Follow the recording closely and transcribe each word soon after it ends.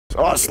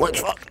Oh, sledge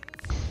fuck.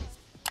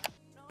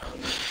 I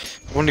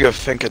wanted to go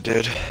Finka,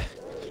 dude.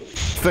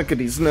 Finka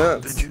these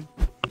nuts. Did you?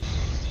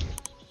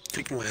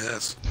 Finger my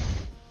ass.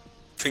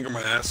 Finger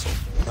my asshole.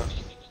 Huh?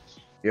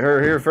 You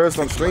heard it here first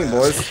on stream,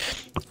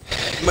 boys.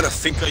 I'm gonna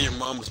think on your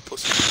mom's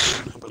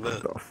pussy. How about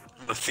that? I'm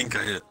gonna think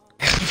on it.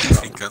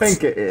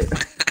 Think it.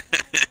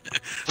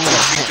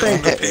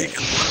 Think it.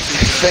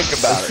 Think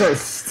about That's it. so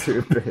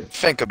stupid.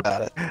 Think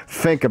about it.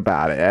 Think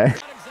about it, eh?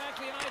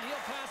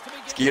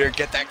 Skeeter,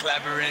 get that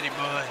clapper ready,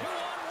 boy.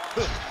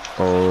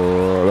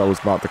 Oh, that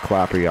was not the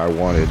clappy I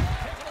wanted.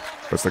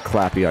 That's the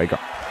clappy I got.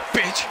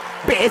 Bitch.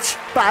 Bitch!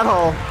 5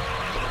 hole!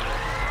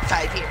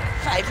 5 here.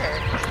 5 her.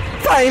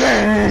 5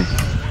 her!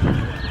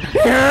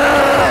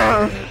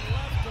 Yeah!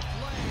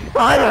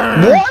 5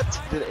 her!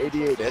 What? Did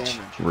 88 damage.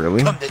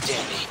 Really? Come to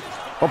daddy.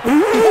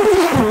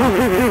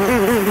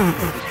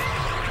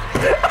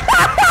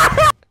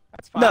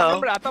 That's fine. No.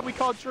 Remember, I thought we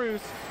called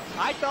truce.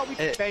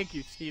 Thank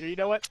you, Skeeter. You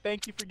know what?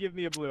 Thank you for giving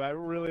me a blue. I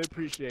really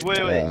appreciate it. Wait.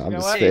 Yeah, I'm You know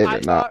his what?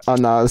 favorite.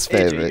 I'm not his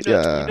favorite,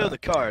 yeah. You know the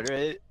card,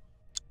 right?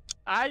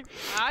 I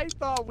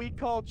thought we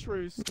called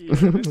truce,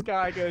 Skeeter. This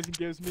guy goes and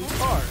gives me a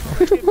card.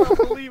 It's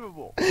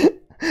unbelievable. What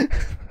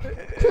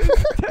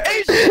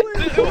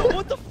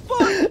the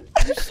fuck?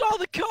 You saw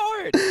the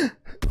card!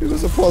 It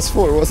was a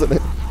 +4, wasn't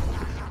it?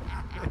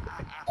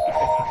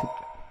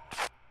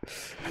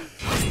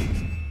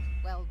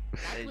 Well,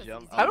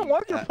 I don't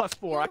want your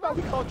 +4. I thought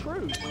we called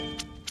truce.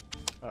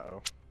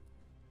 Uh-oh.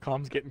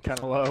 Calm's getting kind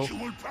of low.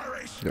 Yeah,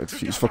 it's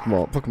cheese. Fuck him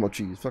up. Fuck him up,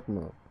 cheese. Fuck him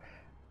up.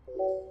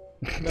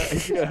 No,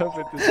 he's gonna hope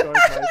it destroys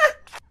my...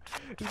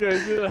 He's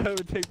gonna hope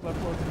it takes my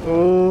 +4.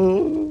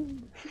 Oh.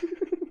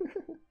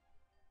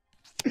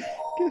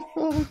 Get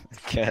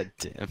fucked. God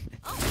damn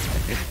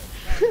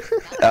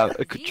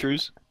it.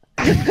 Truce.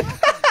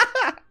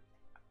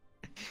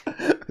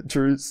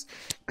 Truce.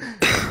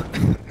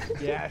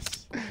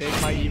 Yes.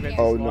 Take my even.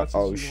 Oh no.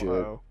 Oh shit.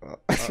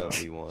 Uh-oh,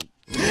 he won.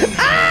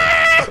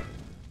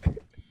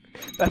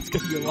 That's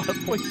gonna be a lot of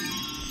points.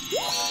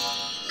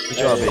 Good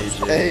job,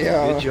 AJ. Hey,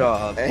 Good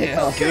job. Hey,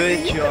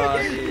 Good job,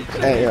 AJ.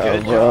 Hey,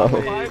 Good bro. job,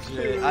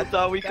 AJ. I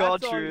thought we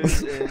called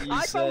truce, and you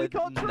I thought we said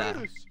called nah.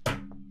 truce.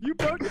 You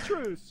broke the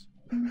truce.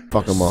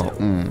 Fuck him up.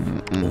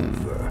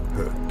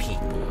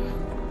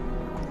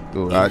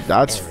 Dude,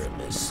 that's.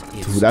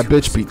 Dude, that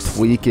bitch be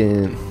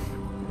tweaking.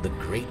 The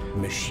great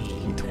machine.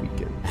 He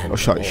tweaking. Oh,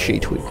 sorry, she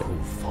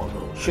tweaking.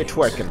 She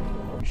tweaking.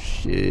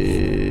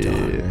 Shit.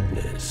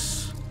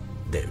 Darkness.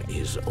 There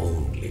is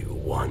only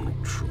one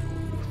truth.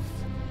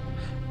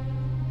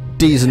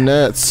 These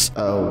nuts.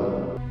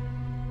 Oh.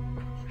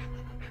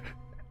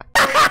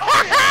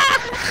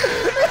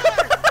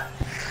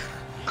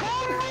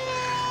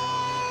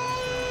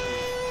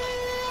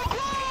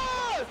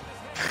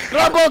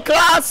 Double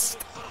crust!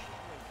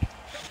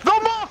 The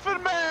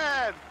Muffin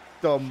Man!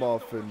 The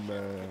Muffin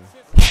Man.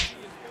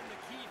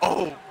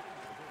 Oh!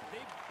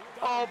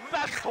 Oh,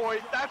 that's toy.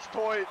 That's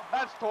toy.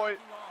 That's toy.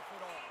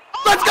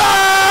 Let's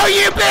go,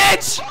 you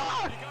bitch!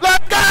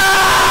 Let's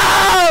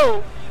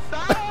go!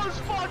 That was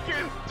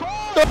fucking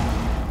toy!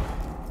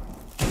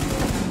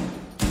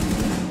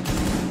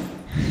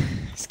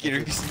 Skeeter,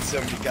 you see so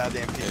many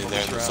goddamn people Hey, in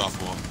there's this the round.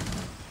 softball.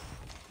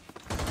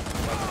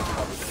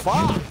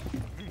 Fuck!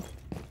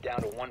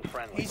 Down to 1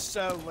 friendly. He's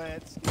so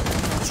lit.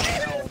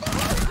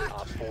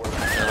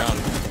 Around.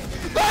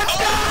 Let's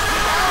go!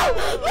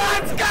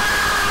 Let's go!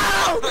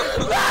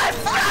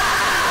 Let's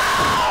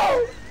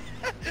go!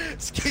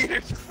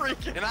 Skeeter's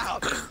freaking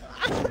out.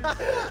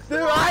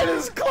 Dude, I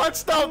just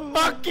clutched up.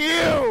 Fuck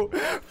you!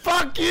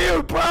 Fuck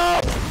you,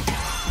 bro!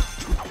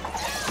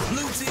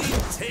 Blue team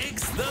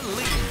takes the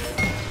lead.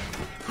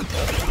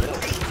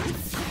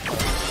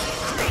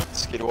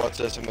 Skeeter, watch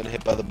this. I'm gonna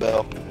hit by the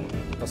bell.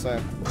 What's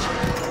that?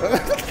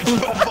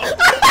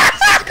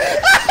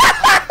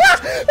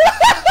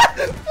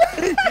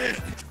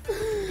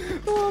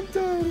 Oh, I'm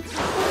done.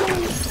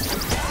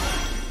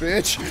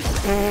 Bitch.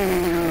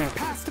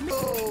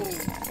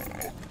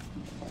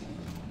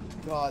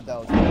 God, that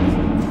was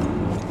awesome.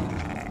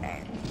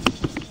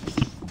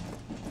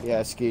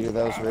 Yeah, Skeeter,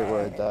 that was right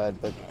where I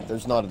died, but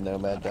there's not a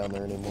nomad down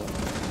there anymore.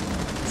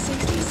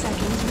 60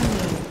 seconds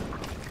remaining.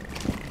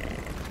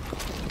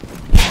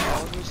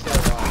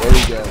 There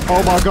you go.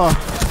 Oh my god.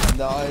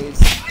 Nice.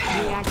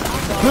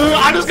 Dude,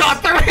 I just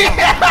got 3!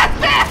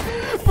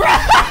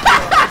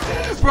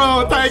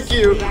 Bro, thank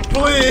you.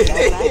 Please.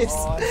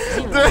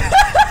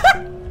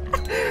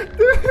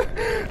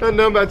 That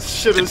nomad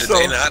shit is Did so...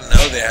 they not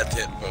know they had to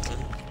hit both of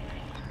them?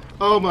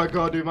 Oh my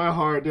god, dude, my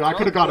heart. Dude, I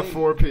could've got a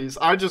 4-piece.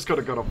 I just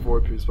could've got a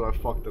 4-piece, but I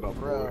fucked it up.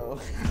 Bro.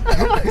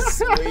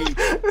 Sweet.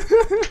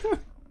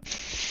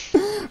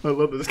 I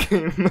love this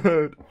game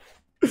mode.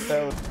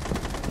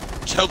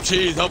 Help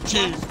cheese, help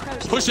cheese.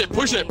 Push it,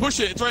 push it, push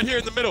it. It's right here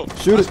in the middle.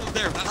 Shoot it. Last one's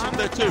there, last one's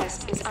there too.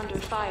 Is under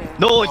fire.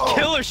 Nolan,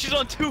 kill her. She's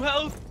on 2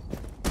 health.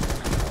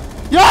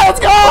 Yeah, let's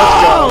go!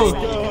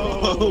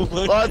 Oh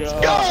my Let's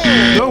God.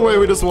 go. No way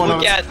we just won Look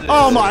us. at this.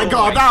 Oh my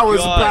god, that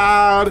was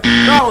God.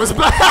 bad. That was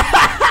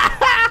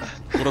bad.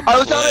 What a I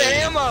was out of play.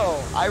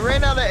 ammo. I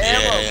ran out of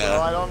ammo,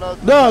 bro. I don't know.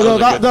 No, That was a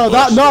good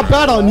that push. not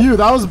bad on you.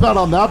 That was bad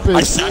on that I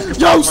bitch.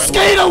 sacrificed Yo, my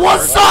Skater, life.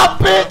 what's up,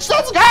 bitch?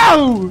 Let's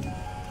go.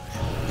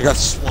 I got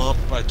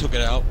swamped, but I took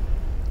it out.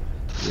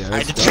 Yeah, I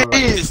had to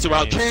cheese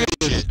throughout cheese.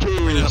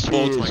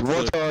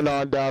 What's going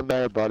on down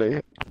there,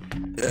 buddy?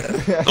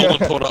 No one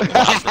pulled up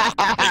last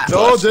round.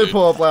 No, did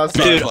pull up last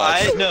time. Dude,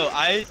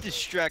 I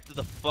distracted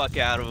the fuck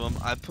out of them.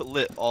 I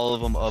lit all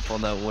of them up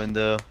on that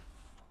window.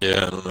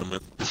 Yeah, I don't know, man.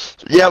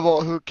 Yeah,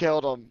 well, who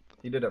killed him?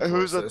 He did a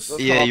Who's a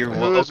Yeah, you're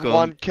who's welcome.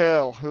 one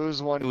kill?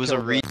 Who's one? It was kill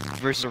a reed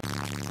versus a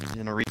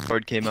and a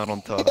retard came out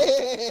on top.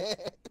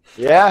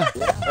 Yeah,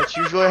 that's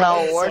usually how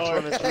it works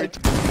when it's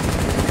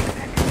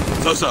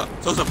Sosa,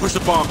 push the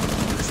bomb.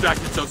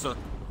 Distracted, Sosa.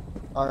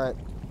 All right.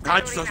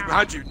 Behind you, Sosa.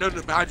 Behind you. No,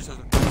 behind you,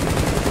 Sosa.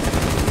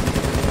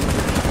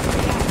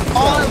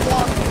 Oh, I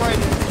walked right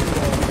into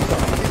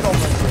him. He's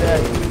almost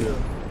dead.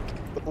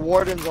 The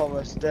warden's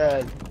almost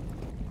dead.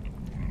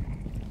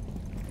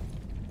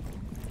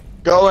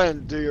 Go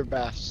in, do your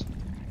best.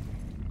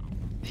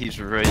 He's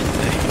right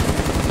there.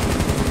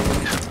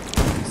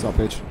 What's up,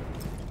 bitch?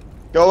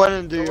 Go in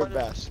and do your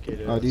best,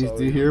 kiddo. Oh, do you That's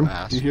hear him?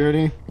 all Do you hear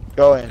any?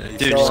 Go in. Yeah,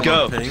 Dude, just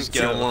go. on the ping. Just See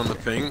go. one on the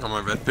ping, on my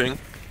red ping.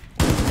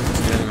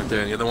 Standing right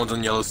there, and the other one's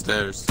on yellow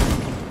stairs.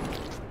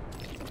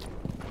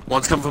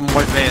 One's coming from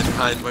white van,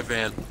 behind white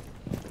van.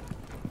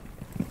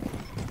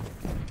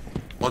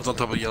 One's on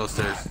top of yellow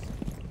stairs.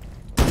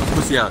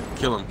 Pussy out,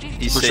 kill him.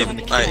 He's Push saving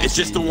him. the Alright, it's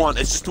just the one.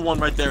 It's just the one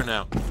right there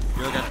now.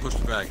 The other guy pushed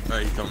it back.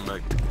 Alright, he's coming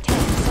back. 10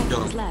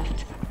 Kill seconds him.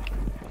 left.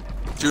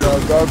 Shoot Go,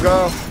 him. go,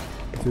 go.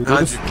 Dude,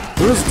 Behind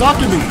they're just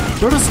stalking me.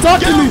 They're just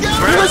stalking me. go,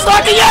 They're go. just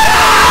stalking you.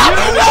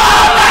 No,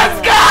 let's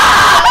go.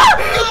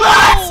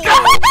 Let's go.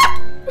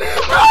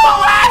 Go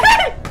away.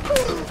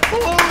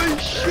 Holy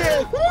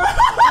shit!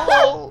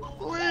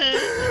 Holy!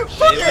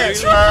 They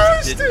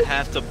literally didn't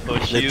have to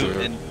push you,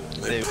 They and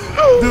they.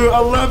 Dude,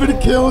 11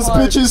 kills,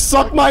 bitches.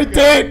 Suck my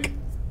dick.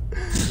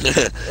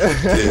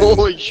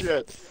 Holy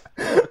shit!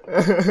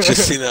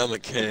 Just seen that on the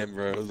cam,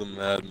 bro. It was a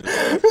madness.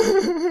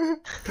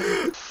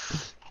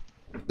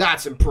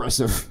 That's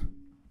impressive.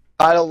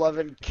 I had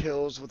 11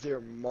 kills with your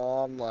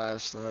mom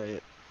last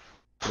night.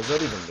 What does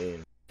that even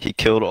mean? He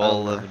killed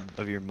all 11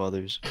 of your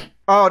mothers.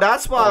 Oh,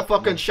 that's why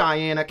fucking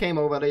Cheyenne. I came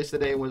over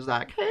yesterday and was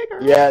like, hey,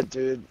 girl. Yeah,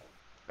 dude.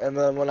 And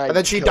then when I And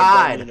then she killed them,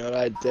 died. you know what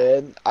I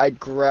did? I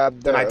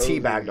grabbed Then their I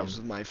teabagged ovaries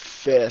them. with my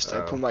fist. I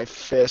Oh. put my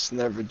fist in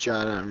their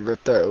vagina and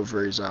ripped their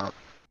ovaries out.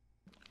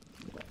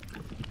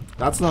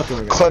 That's not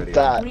doing it. Clip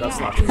that. That's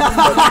not Clip that.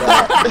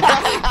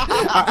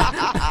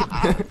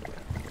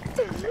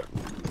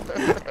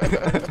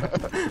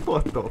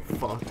 What the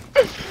fuck?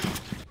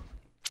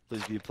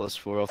 Please be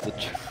 +4 off the.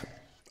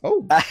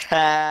 Oh.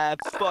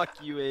 Fuck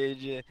you,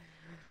 AJ.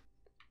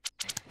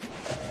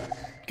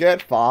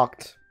 Get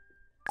fucked.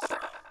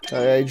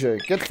 Hey, AJ,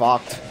 get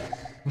fucked.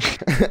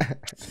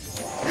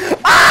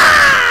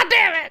 Ah,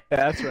 damn it!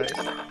 Yeah, that's right.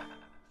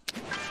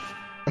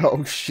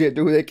 Oh shit,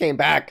 dude, they came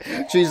back.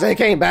 Jeez, they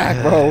came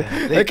back, bro.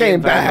 They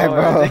came back,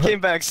 hard. bro. They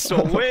came back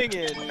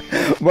swinging.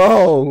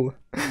 Bro.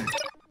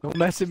 Don't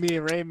mess with me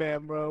and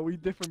Rayman, bro. We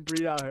different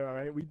breed out here,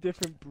 alright? We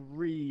different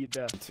breed.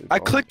 I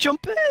clicked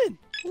jump in.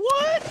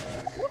 What?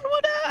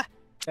 What?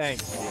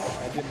 Thanks.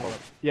 I didn't want.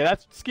 Yeah,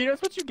 that's Skeeter.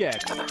 That's what you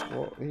get.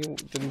 Well, he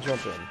didn't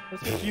jump in.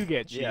 That's what you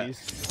get, Yeah.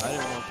 cheese. I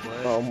didn't want to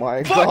play. Oh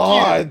my Fuck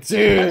god, That's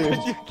dude.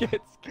 what you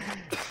get.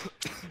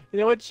 You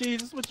know what, cheese?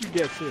 That's what you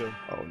get too.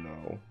 Oh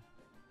no.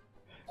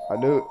 I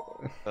knew.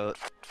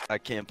 I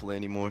can't play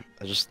anymore.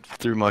 I just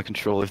threw my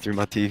controller through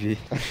my TV.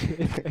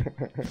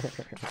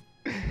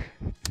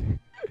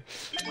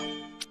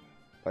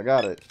 I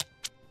got it.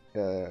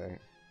 Yeah.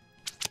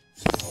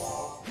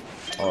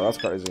 Oh, that's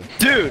crazy.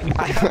 Dude,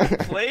 I haven't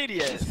played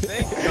yet.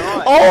 Thank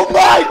God. Oh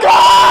my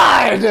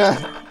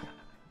god!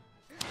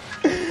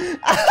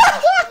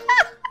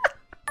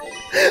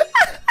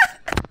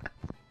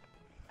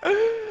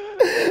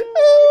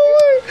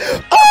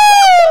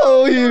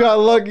 Oh, you got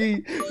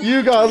lucky.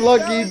 You got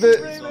lucky,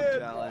 bitch.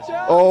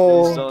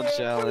 Oh. Don't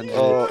challenge it.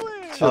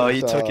 Oh,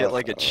 He took it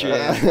like a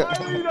champ.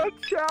 You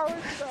don't challenge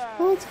that.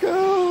 Let's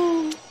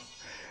go.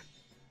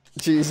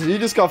 Jeez, you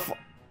just got.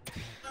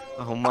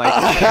 Oh my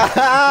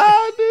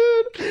God.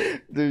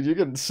 Dude, you're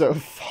getting so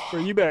far.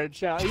 Bro, you better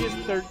challenge. He has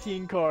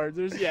 13 cards.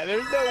 There's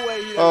no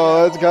way. He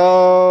Oh, let's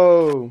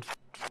go.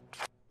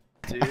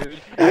 Dude,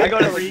 I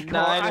got a three 9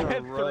 I in a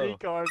had 3 row.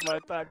 cards by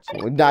the time.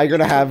 Well, now you're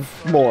gonna have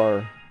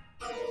more.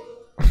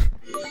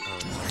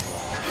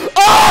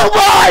 Oh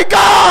my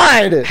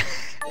god!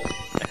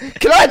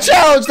 Can I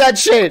challenge that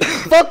shit?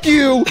 Fuck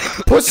you,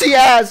 pussy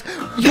ass.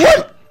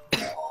 What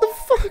the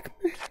fuck,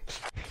 man?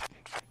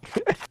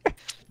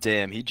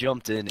 Damn, he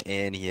jumped in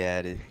and he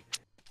had it.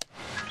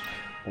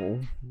 Oh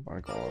my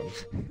god.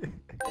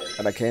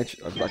 And I can't.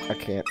 I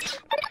can't.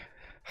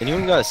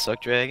 Anyone got a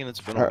suck dragon?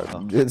 It's been a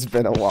while. It's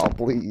been a while,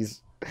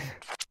 please.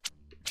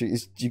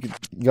 Jeez, you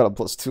got a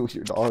 +2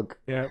 here, dog.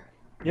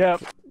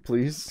 Yep.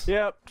 Please.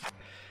 Yep.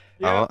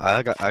 Oh,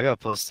 I got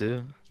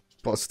 +2.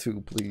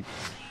 +2, please.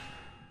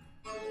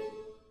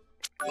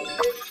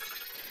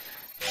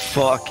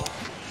 Fuck.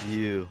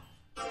 You.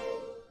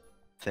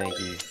 Thank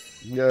you.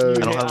 Yeah. I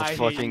don't have a hate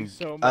fucking. you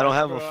so I don't much,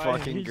 have bro. a I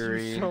fucking hate you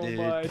green, so dude.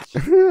 much.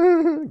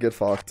 Get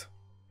fucked.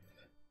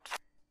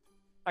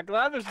 I'm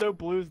glad there's no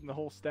blues in the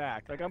whole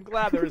stack. Like, I'm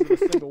glad there isn't a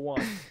single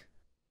one.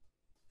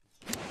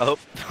 Oh,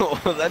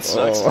 that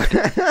sucks.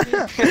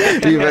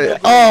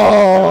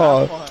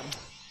 Oh.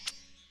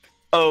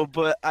 Oh,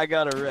 but I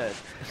got a red.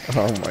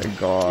 Oh my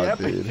god, Yeah,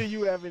 but dude. do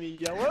you have any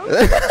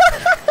yellows?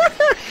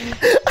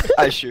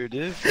 I sure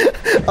did.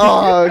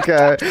 Oh,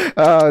 okay.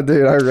 Oh,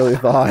 dude, I really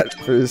thought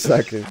for a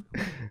second.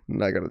 I'm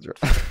not gonna draw.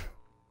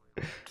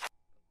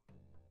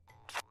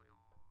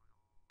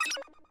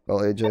 Well,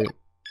 AJ,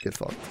 get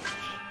fucked.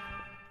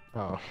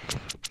 Oh.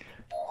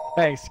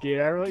 Thanks, Skeet.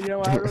 I really, I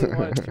really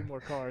wanted 2 more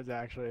cards,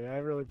 actually. I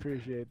really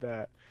appreciate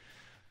that.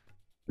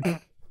 Aw,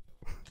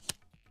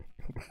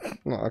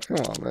 come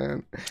on,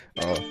 man.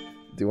 Oh, do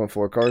you want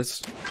 4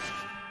 cards?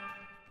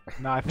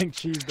 Nah, I think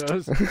Cheese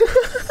does.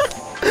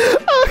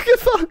 Oh, get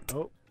fucked.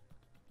 Oh.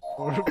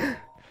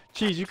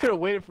 Cheese, you could have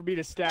waited for me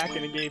to stack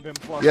it and gave him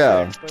plus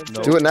Yeah, 6.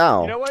 But do it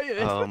now. You know what? This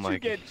is Oh what my you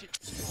get.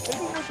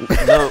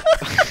 No.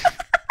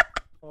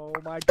 Oh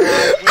my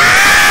god. No!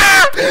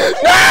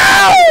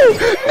 No!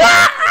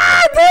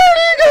 Dude,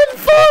 you get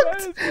fucked!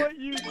 That is what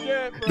you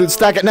get, bro. Dude,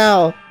 stack it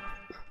now.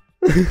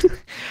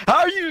 How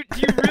are you? Do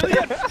you really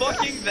have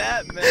fucking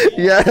that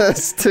many?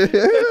 Yes, dude.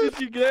 That's what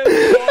you get.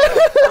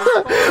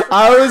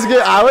 I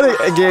would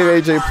have gave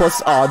AJ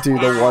plus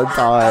dude, the one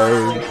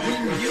time.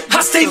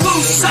 I stay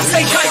loose, I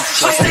stay tight.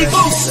 I stay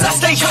loose, I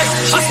stay tight.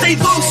 I stay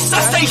loose,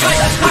 I stay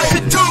tight. I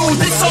could do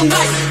this all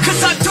night,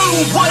 'cause I do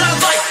what I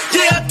like.